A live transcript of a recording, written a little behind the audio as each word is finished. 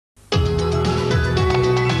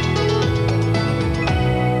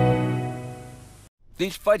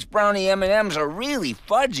These fudge brownie M&Ms are really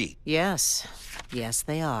fudgy. Yes. Yes,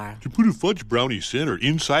 they are. To put a fudge brownie center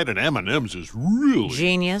inside an M&M's is really...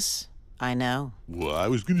 Genius. I know. Well, I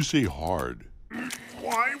was gonna say hard.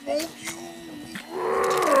 Why won't you?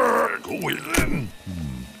 Go in.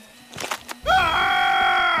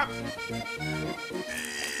 Ah!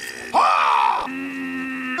 Ah!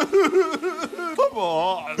 Come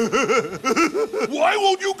on. Why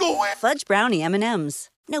won't you go in? Fudge brownie M&Ms.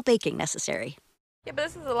 No baking necessary. Yeah, but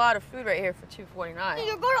this is a lot of food right here for $2.49.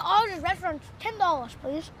 You're going to all these restaurants, $10,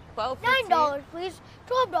 please. $12, $9, please.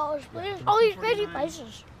 $12, please. All these crazy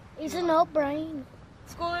places. It's a no-brainer.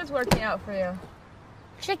 School is working out for you.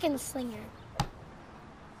 Chicken slinger.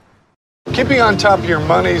 Keeping on top of your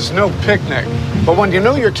money's no picnic. But when you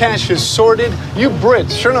know your cash is sorted, you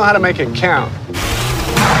Brits sure know how to make it count.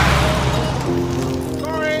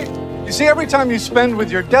 Sorry. You see, every time you spend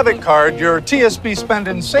with your debit card, your TSB Spend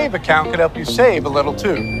and Save account could help you save a little,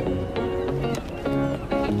 too.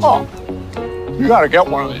 Oh, you gotta get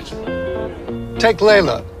one of these. Take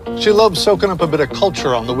Layla. She loves soaking up a bit of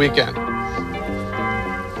culture on the weekend.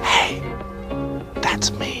 Hey,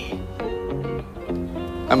 that's me.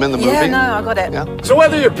 I'm in the movie. Yeah, no, I got it. Yeah. So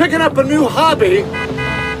whether you're picking up a new hobby,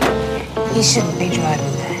 You shouldn't be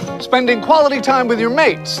driving that. spending quality time with your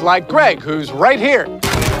mates, like Greg, who's right here,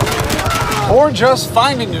 or just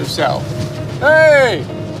finding yourself. Hey!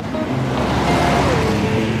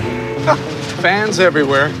 Fans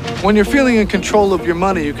everywhere. When you're feeling in control of your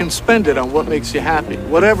money, you can spend it on what makes you happy,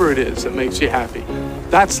 whatever it is that makes you happy.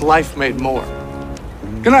 That's life made more.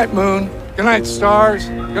 Good night, moon. Good night, stars.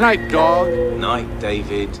 Good night, dog. Night,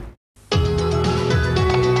 David.